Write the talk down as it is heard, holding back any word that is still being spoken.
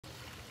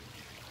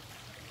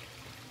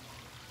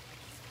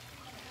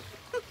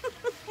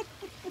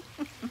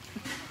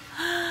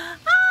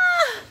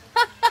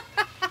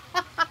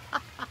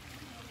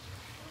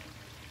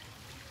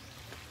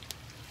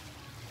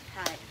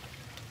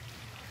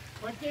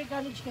Third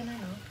college ka na,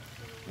 no?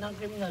 Ng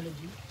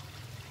criminology.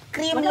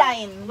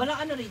 Creamline. Walang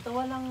ano rito,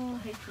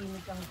 walang high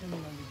clinic ang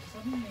criminology.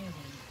 Sabi mo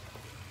meron.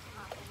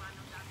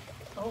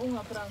 Oo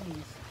nga,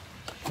 promise.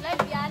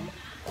 Live yan?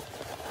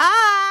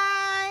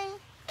 Hi!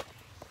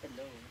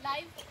 Hello.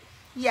 Live?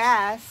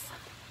 Yes.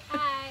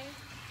 Hi!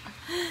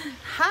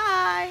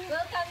 Hi!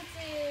 Welcome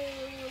to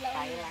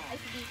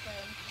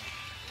Sudipen.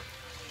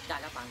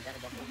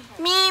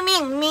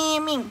 Miming,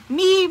 miming,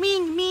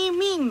 miming,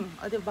 miming.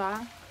 O,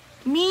 diba?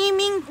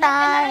 Miming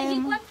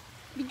time.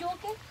 Video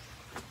okay?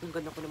 Ang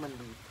ganda ko naman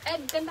dito.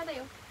 Ganda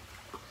tayo.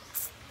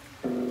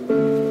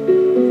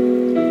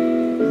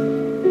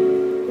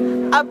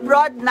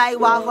 Abroad na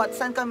iwahot.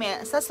 Saan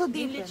kami? Sa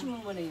Sudipen. Village mo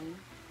muna yun.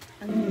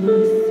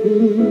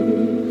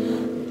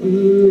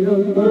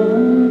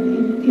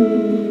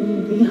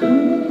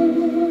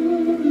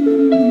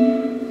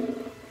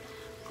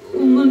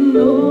 Kung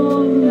ano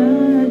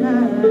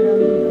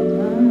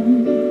nararamdaman,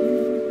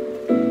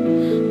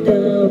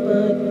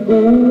 dapat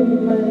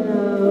mong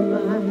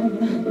malaman.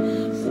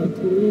 Sa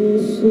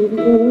puso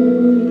ko,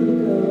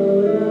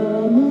 ikaw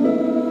lamang.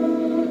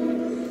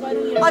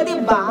 O,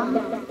 diba?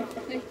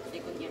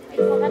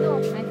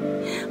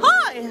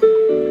 Hoy!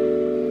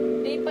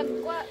 Day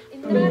pagkwa,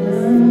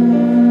 entrance.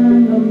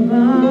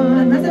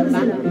 Nasaan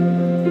ba sila?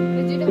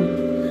 Medyo daw.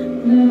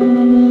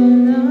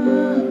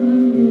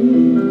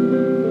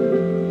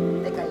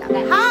 Teka lang.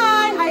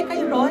 Hi! Hi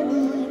kay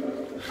Ronnie.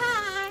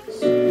 Hi!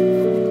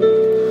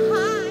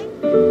 Hi!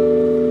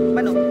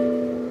 Paano?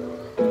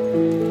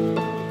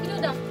 Sino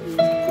daw?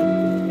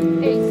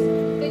 Ace.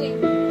 Ganyan.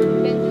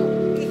 Benjo.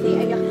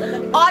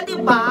 O,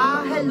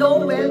 diba?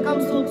 Hello,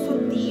 welcome to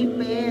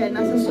Sudipen.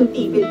 Nasa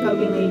Sudipen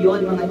kami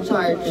ngayon, mga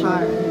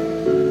char-char.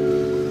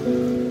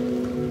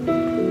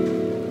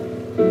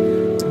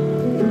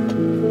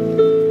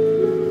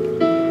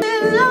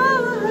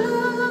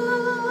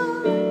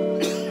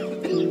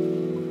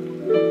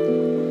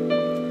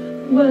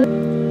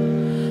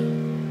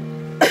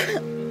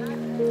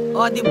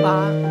 O,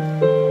 diba?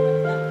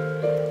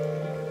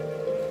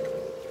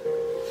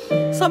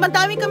 So,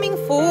 madami kaming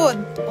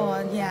food. O,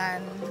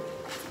 yan.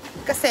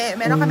 Kasi,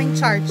 meron kaming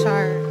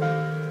char-char.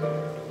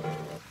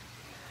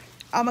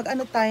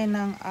 Mag-ano tayo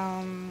ng,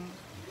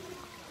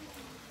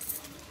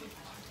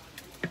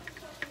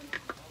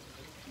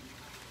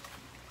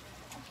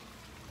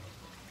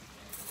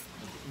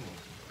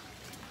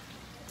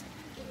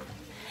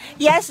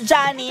 Yes,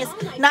 Janice.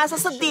 Nasa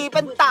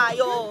Sudipen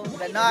tayo.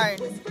 Ganon.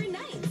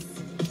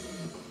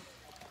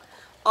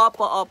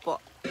 Opo,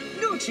 opo.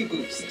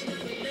 Nutriboost. Boost.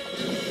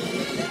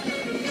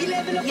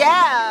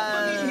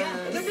 Yeah.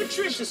 The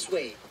nutritious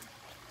way.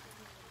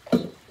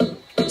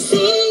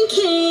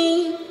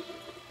 Thinking.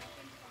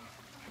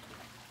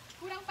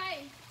 Kurang pa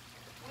eh.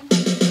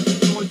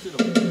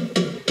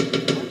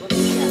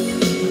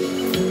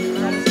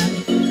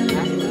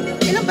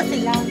 Ilan ba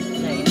sila?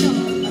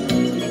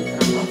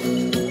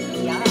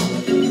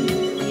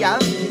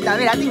 Yeah.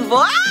 Dami nating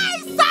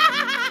voice!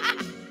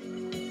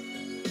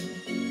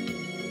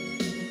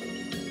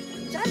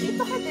 Diyan,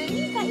 dito ka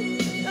din.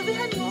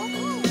 Sabihan mo.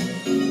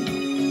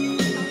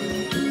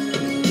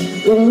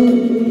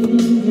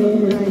 In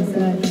your eyes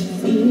I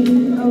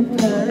see a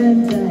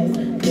paradise.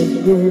 This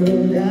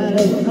world that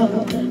I've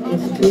come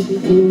is too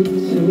good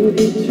to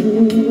be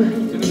true.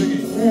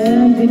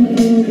 Standing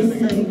here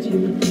beside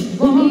you,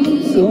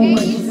 want so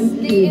much to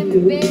give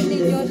you.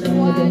 There's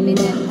love in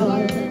my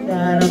heart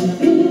that I'm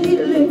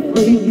feeling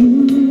for you.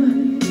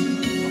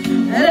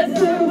 And if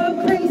we were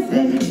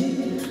crazy,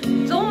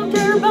 don't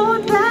care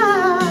about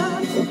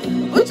that.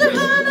 Put your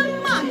hand on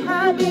my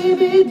heart,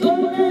 baby,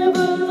 don't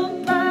ever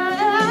look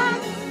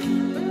back.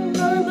 When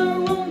girls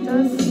around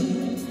us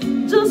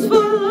just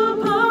fall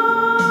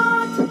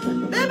apart,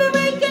 baby,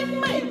 we can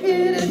make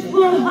it if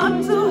we're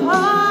heart to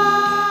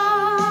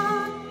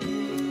heart.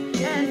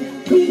 And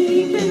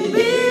we can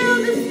build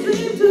this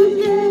dream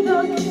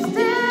together,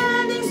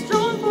 standing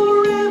strong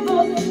forever.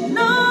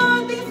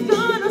 Nothing's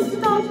gonna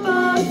stop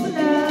us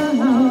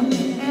now.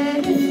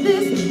 And if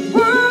this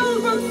world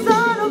runs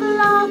out of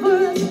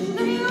lovers,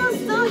 then you'll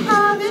still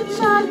have each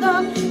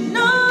other.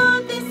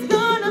 Nothing's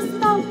gonna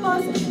stop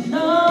us.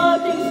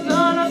 Nothing's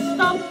gonna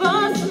stop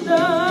us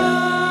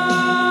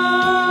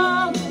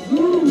now.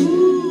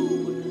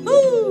 Ooh,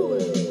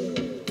 ooh.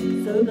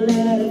 So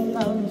glad I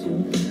found you.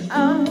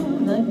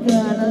 I'm not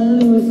gonna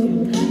lose you.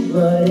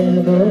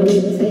 Whatever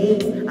it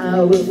takes, I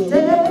will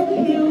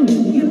stay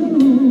with you.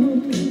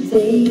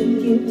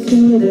 Take you to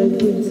the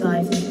good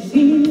times,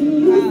 see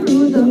you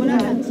through the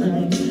bad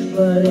times.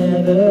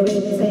 Whatever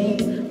it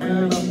takes,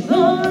 I'm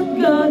not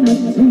gonna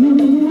do.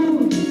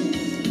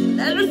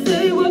 Let us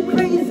say we're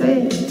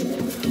crazy.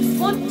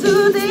 What do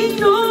they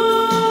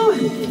know?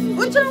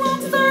 Put your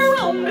arms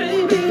around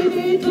me,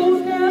 baby.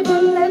 Don't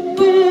ever let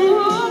go.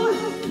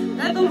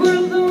 Let the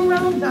world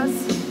around us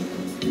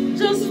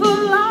just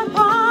fall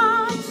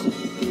apart.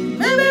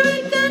 Maybe we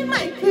can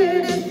make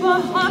it if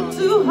we're heart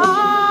to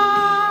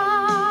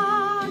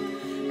heart.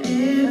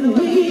 And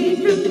we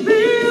can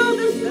build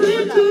this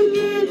dream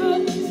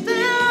together,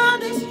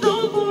 standing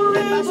strong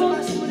forever.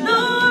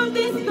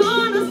 Nothing's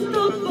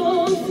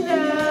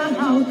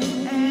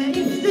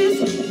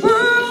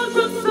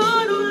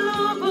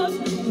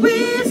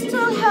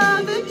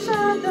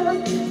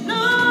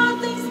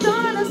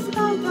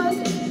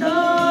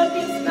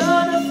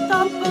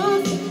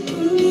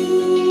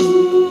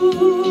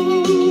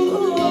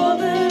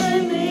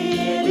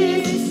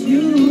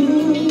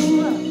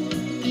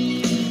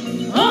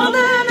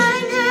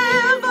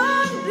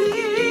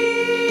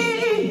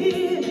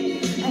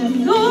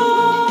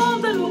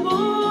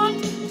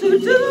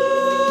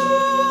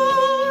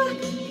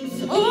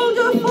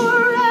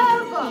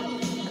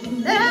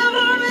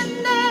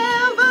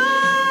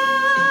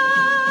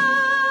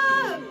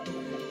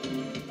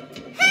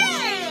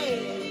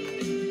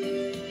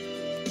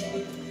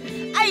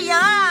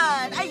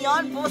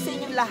sa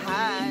inyong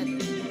lahat.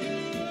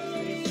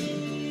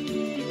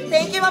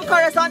 Thank you, Ma'am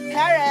Corazon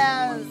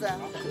Perez.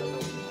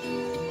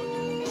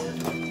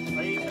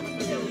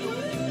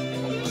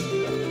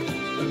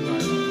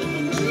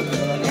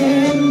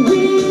 And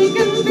we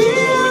can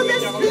build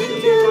this thing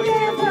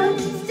together,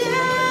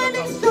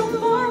 standing strong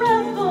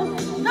forever.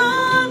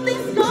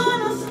 Nothing's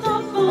gonna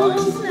stop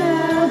us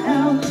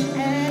now.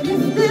 And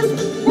if this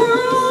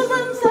world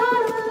runs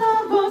out of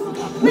lovers,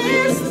 we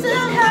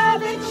still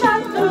have each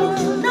other.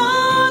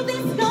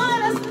 Nothing's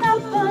gonna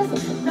stop us.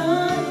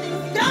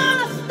 Nothing's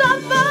gonna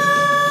stop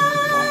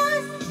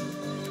us.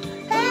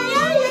 Hey,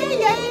 yeah,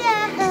 yeah,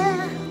 yeah,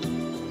 yeah.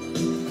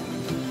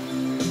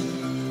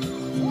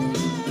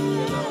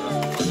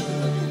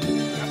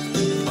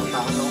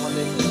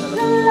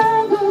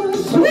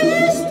 We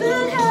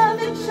still have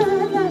each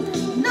other.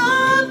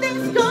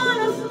 Nothing's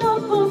gonna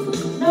stop us.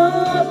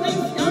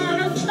 Nothing's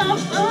gonna stop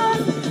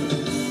us.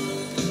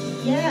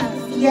 Yes,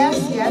 yes,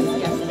 yes,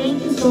 yes.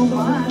 Thank you so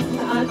much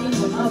sa ating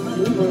mga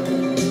viewers.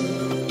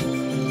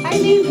 Hi,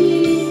 baby.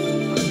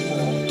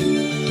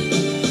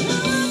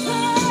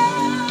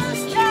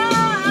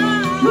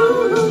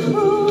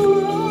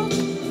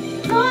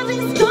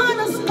 Nothing's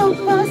gonna stop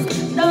us.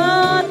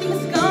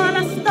 Nothing's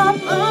gonna stop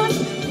us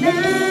now.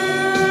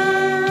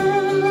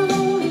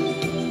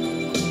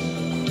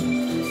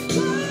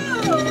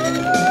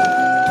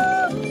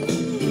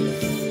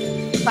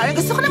 Parang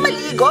gusto ko na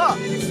maligo.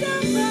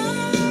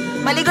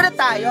 Maligo na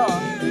tayo.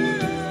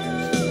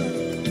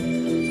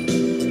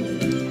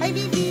 Hi,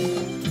 baby.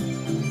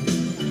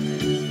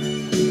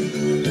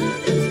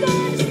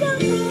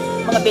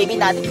 Mga baby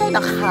natin kayo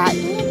nakakain.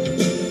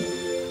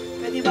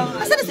 Pwede bang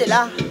Asan na sila?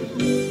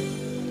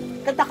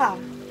 Kanta ka.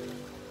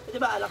 Pwede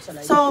ba alak sa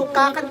live? So,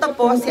 kakanta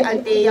po si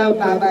Althea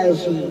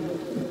Babaji.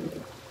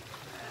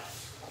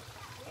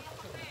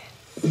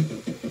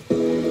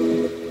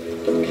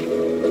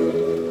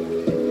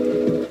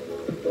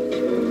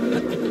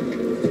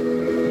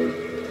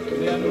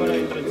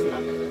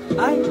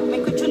 Ay, may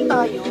kutsyon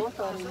tayo.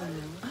 Sorry.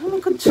 Oh my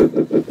God.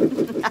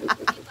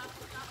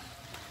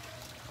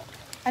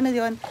 Ano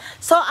yun?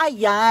 So,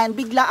 ayan.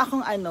 Bigla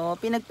akong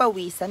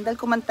pinagpawisan dahil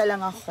kumanta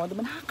lang ako.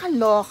 Diba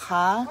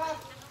nakakaloka?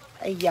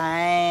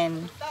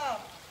 Ayan.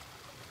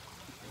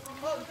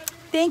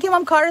 Thank you,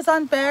 Ma'am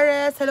Corazon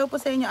Perez. Hello po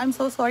sa inyo. I'm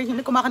so sorry. Hindi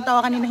kumakanta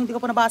ako kanina. Hindi ko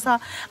po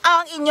nabasa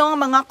ang inyong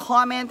mga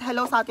comment.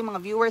 Hello sa ating mga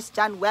viewers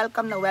dyan.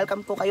 Welcome na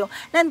welcome po kayo.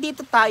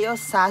 Nandito tayo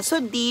sa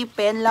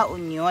Sudipen, La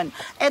Union.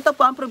 Ito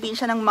po ang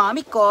probinsya ng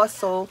mami ko.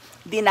 So,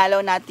 dinalaw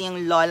natin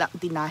yung lola.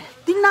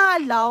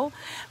 Dinalaw?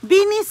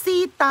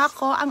 Binisita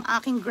ko ang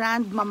aking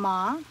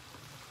grandmama.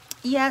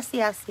 Yes,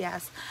 yes,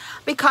 yes.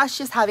 Because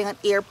she's having an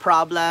ear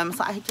problem.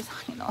 So, I just,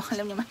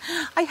 alam niyo man,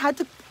 I had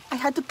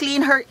to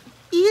clean her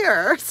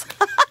ears.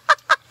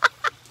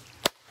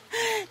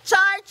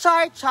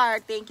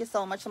 Char. Thank you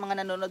so much sa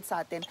mga nanonood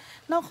sa atin.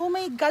 Naku,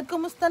 my God,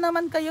 kumusta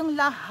naman kayong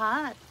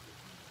lahat?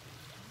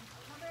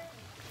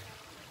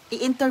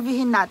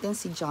 I-interviewin natin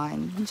si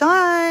John.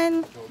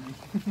 John!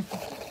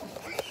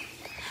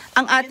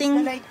 ang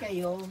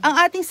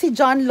ating si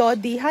John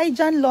Lodi. Hi,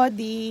 John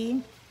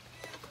Lodi.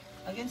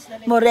 Against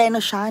the light. Moreno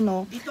siya,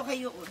 no? Dito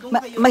kayo, doon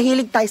kayo.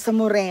 Mahilig tayo sa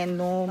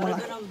moreno. Para Mga,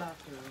 doon ang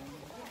background.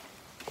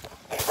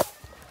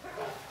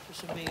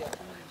 Susubay ako.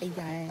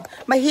 ayan.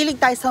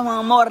 Mahilig tayo sa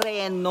mga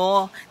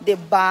moreno.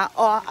 Diba?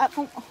 O,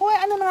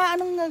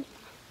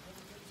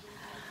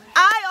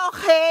 Ay,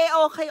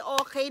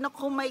 okay.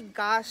 Naku, my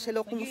gosh.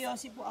 Hello,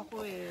 Nag-iossi po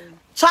ako eh.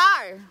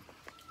 Char!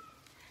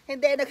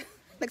 Hindi,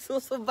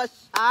 nagsusuba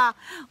siya.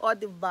 O,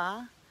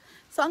 diba?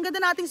 So, ang ganda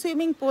nating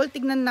swimming pool.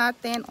 Tignan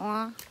natin. O,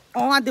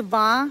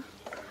 diba?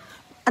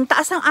 Ang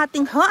taas ang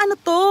ating, ano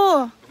to?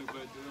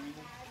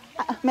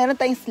 Meron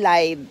tayong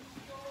slide.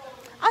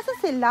 Asa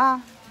sila?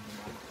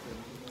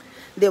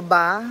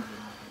 Diba?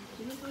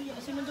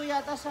 Sinundo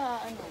yata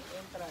sa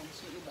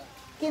entrance, yung iba.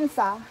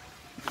 Kinsa?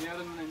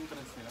 Meron na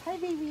entrance nila. Hi,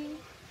 baby.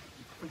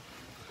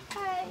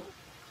 Hi.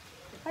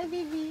 Hi,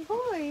 baby.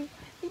 Hoy.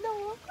 Tignan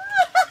mo.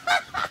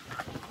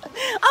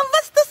 Ang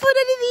bastos mo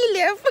na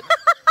ninilip.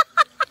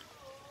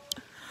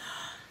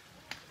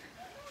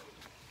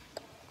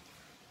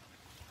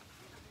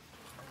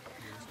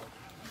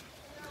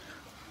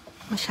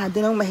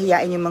 Masyado nang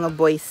mahiyain yung mga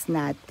boys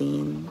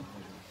natin.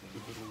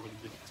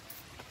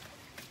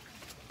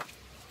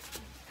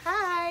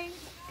 Hi!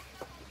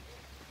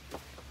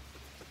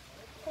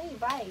 Hey,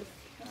 bye!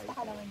 Basta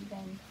ka naman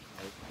dyan.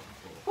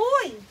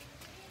 Huy!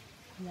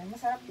 Yan,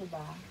 masarap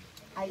diba?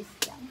 Ice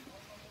lang.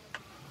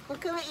 Huwag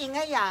ka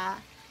maingay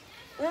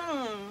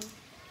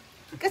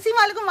Kasi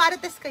mahal ko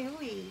marites kayo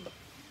eh.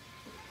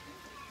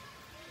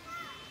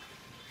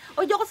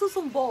 O, di ako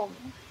susumbong.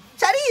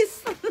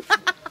 Charis!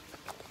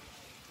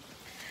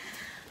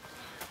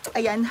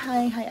 Ayan,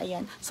 hi,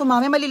 ayan. So,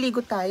 mami, maliligo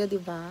tayo, di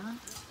ba?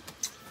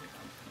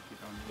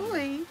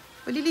 Uy,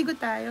 maliligo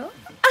tayo?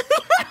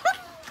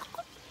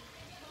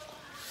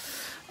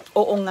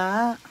 Oo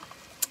nga.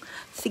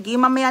 Sige,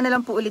 mamaya na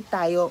lang po ulit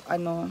tayo,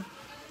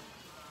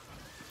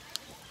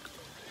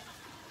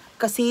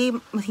 Kasi,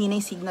 mahina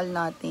yung signal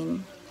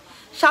natin.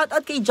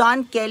 Shoutout kay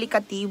John Kelly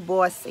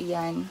Katibos.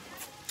 Ayan.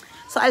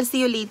 So, I'll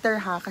see you later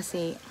ha,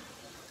 kasi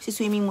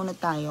siswimming muna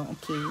tayo.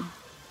 Okay?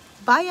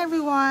 Bye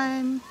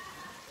everyone!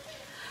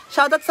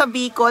 Shoutout sa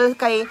Bicol,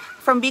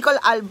 from Bicol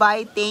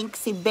Albay,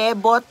 thanks si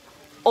Bebot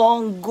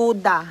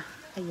Ongguda.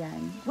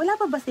 Ayan. Wala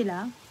pa ba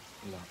sila?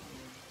 Wala.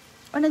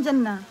 O,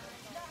 nandyan na?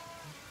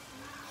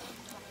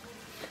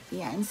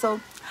 Ayan. So,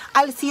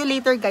 I'll see you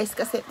later guys,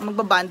 kasi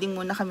magbabanding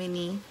muna kami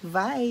ni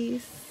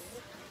Vice.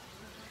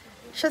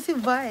 Siya si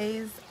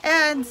Vice.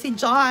 And si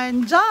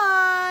John.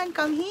 John!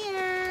 Come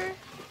here!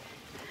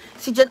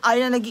 Si John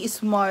ayaw na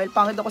nag-i-smile.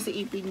 Pangit ako sa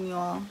ipin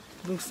niya.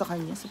 Yung sa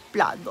kanya.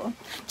 Suplado.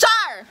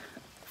 Char!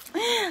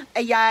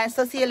 Ayan.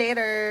 So, see you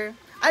later.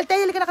 I'll tell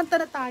you,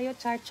 nakanta na tayo.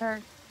 Char, char.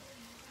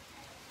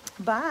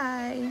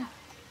 Bye!